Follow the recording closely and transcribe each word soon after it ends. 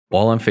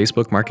While on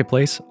Facebook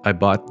Marketplace, I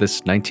bought this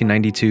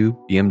 1992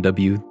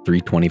 BMW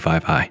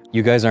 325i.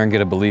 You guys aren't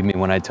gonna believe me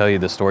when I tell you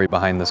the story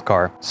behind this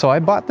car. So I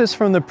bought this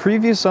from the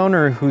previous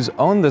owner who's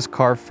owned this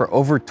car for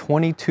over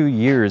 22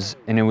 years,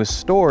 and it was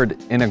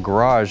stored in a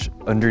garage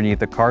underneath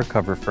the car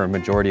cover for a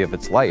majority of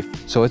its life.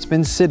 So it's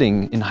been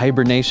sitting in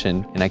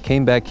hibernation, and I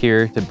came back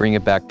here to bring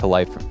it back to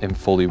life and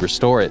fully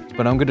restore it.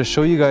 But I'm gonna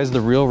show you guys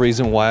the real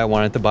reason why I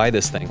wanted to buy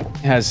this thing. It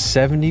has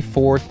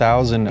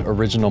 74,000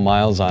 original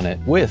miles on it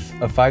with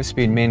a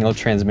 5-speed manual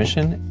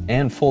transmission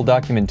and full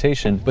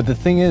documentation. But the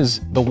thing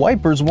is, the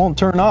wipers won't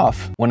turn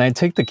off. When I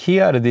take the key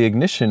out of the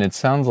ignition, it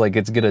sounds like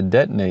it's gonna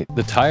detonate.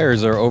 The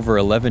tires are over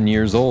 11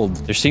 years old.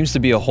 There seems to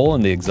be a hole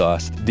in the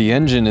exhaust. The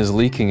engine is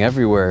leaking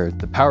everywhere.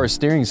 The power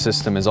steering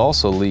system is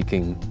also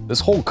leaking. This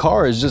whole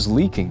car is just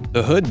leaking.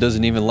 The hood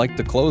doesn't even like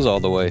to close all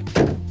the way.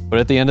 But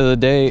at the end of the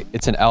day,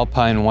 it's an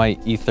Alpine white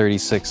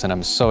E36, and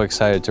I'm so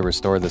excited to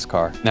restore this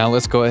car. Now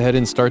let's go ahead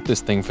and start this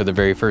thing for the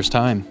very first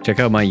time. Check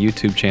out my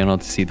YouTube channel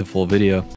to see the full video.